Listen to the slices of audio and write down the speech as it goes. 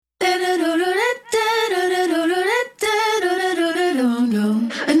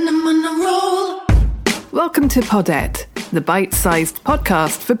to Podette, the bite-sized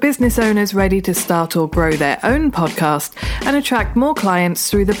podcast for business owners ready to start or grow their own podcast and attract more clients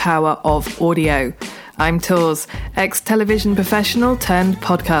through the power of audio. I'm Tors, ex-television professional turned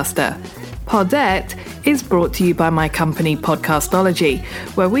podcaster. Podette is brought to you by my company Podcastology,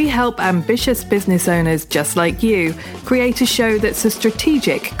 where we help ambitious business owners just like you create a show that's a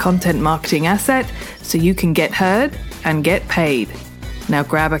strategic content marketing asset so you can get heard and get paid. Now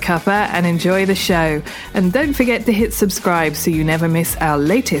grab a cuppa and enjoy the show. And don't forget to hit subscribe so you never miss our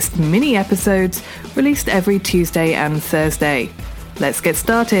latest mini episodes released every Tuesday and Thursday. Let's get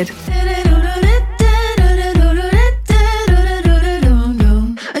started.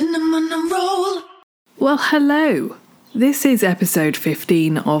 Well, hello. This is episode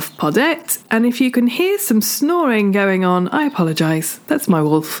 15 of Podette, and if you can hear some snoring going on, I apologise. That's my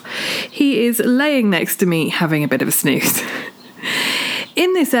wolf. He is laying next to me having a bit of a snooze.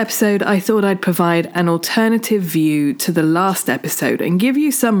 In this episode, I thought I'd provide an alternative view to the last episode and give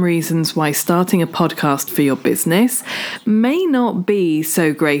you some reasons why starting a podcast for your business may not be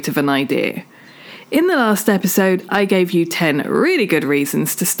so great of an idea. In the last episode, I gave you 10 really good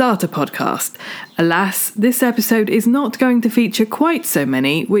reasons to start a podcast. Alas, this episode is not going to feature quite so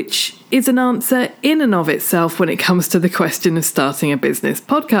many, which is an answer in and of itself when it comes to the question of starting a business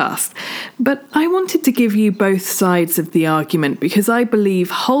podcast. But I wanted to give you both sides of the argument because I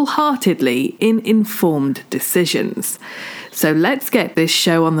believe wholeheartedly in informed decisions. So let's get this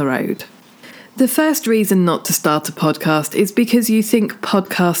show on the road. The first reason not to start a podcast is because you think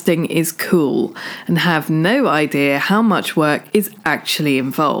podcasting is cool and have no idea how much work is actually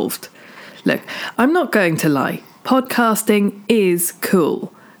involved. Look, I'm not going to lie. Podcasting is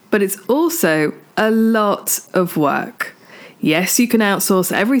cool, but it's also a lot of work. Yes, you can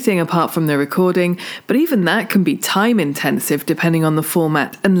outsource everything apart from the recording, but even that can be time intensive depending on the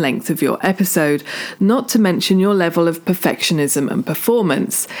format and length of your episode, not to mention your level of perfectionism and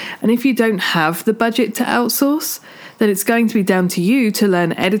performance. And if you don't have the budget to outsource, then it's going to be down to you to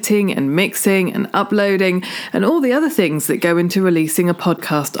learn editing and mixing and uploading and all the other things that go into releasing a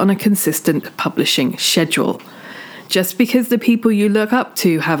podcast on a consistent publishing schedule. Just because the people you look up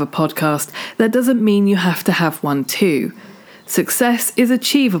to have a podcast, that doesn't mean you have to have one too. Success is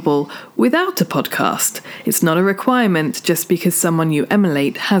achievable without a podcast. It's not a requirement just because someone you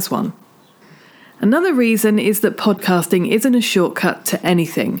emulate has one. Another reason is that podcasting isn't a shortcut to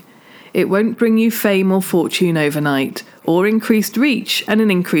anything. It won't bring you fame or fortune overnight, or increased reach and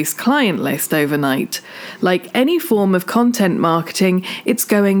an increased client list overnight. Like any form of content marketing, it's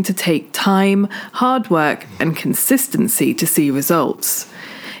going to take time, hard work, and consistency to see results.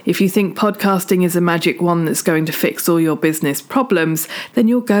 If you think podcasting is a magic wand that's going to fix all your business problems, then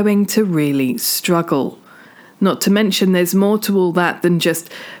you're going to really struggle. Not to mention there's more to all that than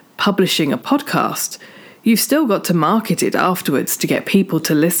just publishing a podcast. You've still got to market it afterwards to get people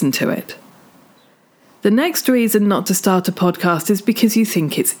to listen to it. The next reason not to start a podcast is because you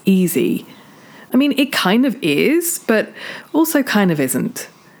think it's easy. I mean, it kind of is, but also kind of isn't.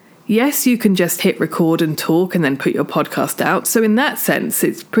 Yes, you can just hit record and talk and then put your podcast out, so in that sense,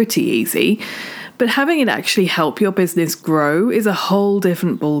 it's pretty easy. But having it actually help your business grow is a whole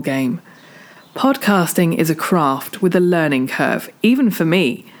different ballgame. Podcasting is a craft with a learning curve, even for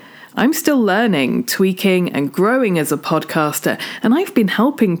me. I'm still learning, tweaking, and growing as a podcaster, and I've been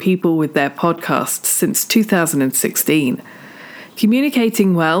helping people with their podcasts since 2016.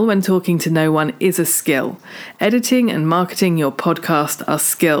 Communicating well when talking to no one is a skill. Editing and marketing your podcast are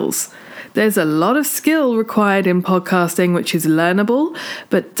skills. There's a lot of skill required in podcasting which is learnable,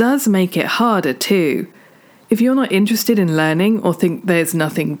 but does make it harder too. If you're not interested in learning or think there's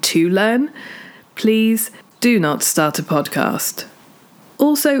nothing to learn, please do not start a podcast.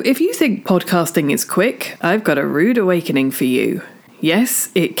 Also, if you think podcasting is quick, I've got a rude awakening for you. Yes,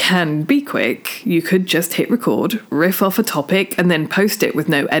 it can be quick. You could just hit record, riff off a topic, and then post it with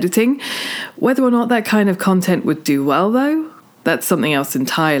no editing. Whether or not that kind of content would do well, though, that's something else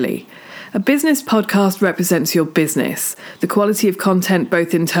entirely. A business podcast represents your business. The quality of content,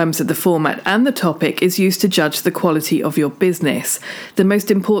 both in terms of the format and the topic, is used to judge the quality of your business. The most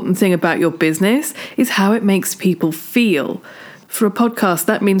important thing about your business is how it makes people feel. For a podcast,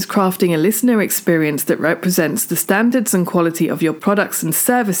 that means crafting a listener experience that represents the standards and quality of your products and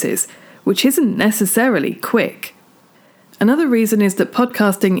services, which isn't necessarily quick. Another reason is that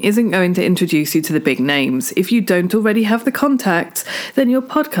podcasting isn't going to introduce you to the big names. If you don't already have the contacts, then your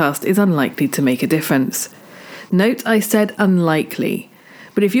podcast is unlikely to make a difference. Note I said unlikely.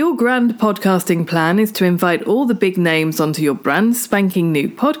 But if your grand podcasting plan is to invite all the big names onto your brand spanking new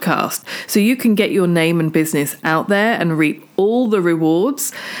podcast so you can get your name and business out there and reap all the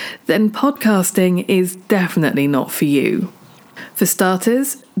rewards, then podcasting is definitely not for you. For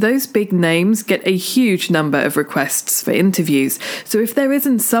starters, those big names get a huge number of requests for interviews, so if there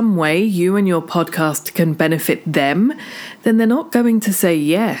isn't some way you and your podcast can benefit them, then they're not going to say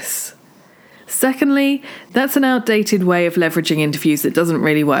yes. Secondly, that's an outdated way of leveraging interviews that doesn't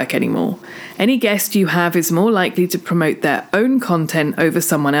really work anymore. Any guest you have is more likely to promote their own content over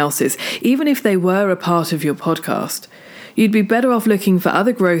someone else's, even if they were a part of your podcast. You'd be better off looking for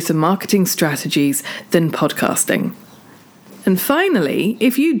other growth and marketing strategies than podcasting. And finally,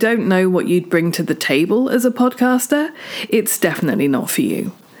 if you don't know what you'd bring to the table as a podcaster, it's definitely not for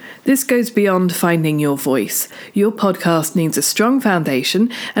you. This goes beyond finding your voice. Your podcast needs a strong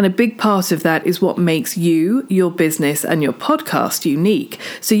foundation, and a big part of that is what makes you, your business, and your podcast unique,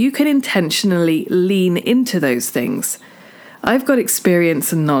 so you can intentionally lean into those things. I've got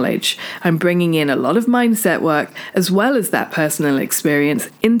experience and knowledge. I'm bringing in a lot of mindset work as well as that personal experience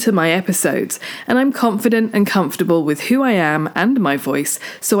into my episodes, and I'm confident and comfortable with who I am and my voice,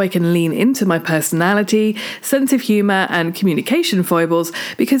 so I can lean into my personality, sense of humor, and communication foibles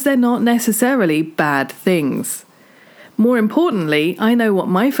because they're not necessarily bad things. More importantly, I know what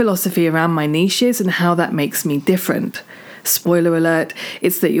my philosophy around my niche is and how that makes me different. Spoiler alert,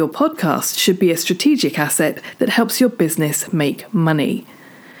 it's that your podcast should be a strategic asset that helps your business make money.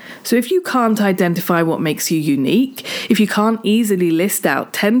 So if you can't identify what makes you unique, if you can't easily list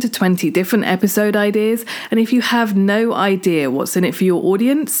out 10 to 20 different episode ideas, and if you have no idea what's in it for your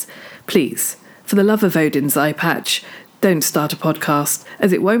audience, please, for the love of Odin's eye patch, don't start a podcast,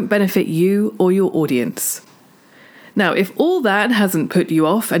 as it won't benefit you or your audience. Now, if all that hasn't put you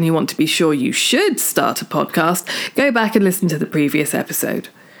off and you want to be sure you should start a podcast, go back and listen to the previous episode.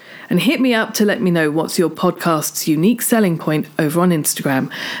 And hit me up to let me know what's your podcast's unique selling point over on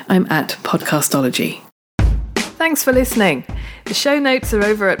Instagram. I'm at Podcastology. Thanks for listening. The show notes are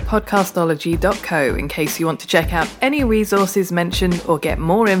over at podcastology.co in case you want to check out any resources mentioned or get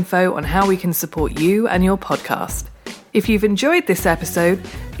more info on how we can support you and your podcast. If you've enjoyed this episode,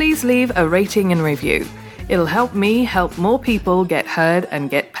 please leave a rating and review. It'll help me help more people get heard and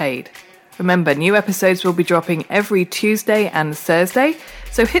get paid. Remember, new episodes will be dropping every Tuesday and Thursday,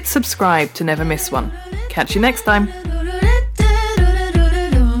 so hit subscribe to never miss one. Catch you next time.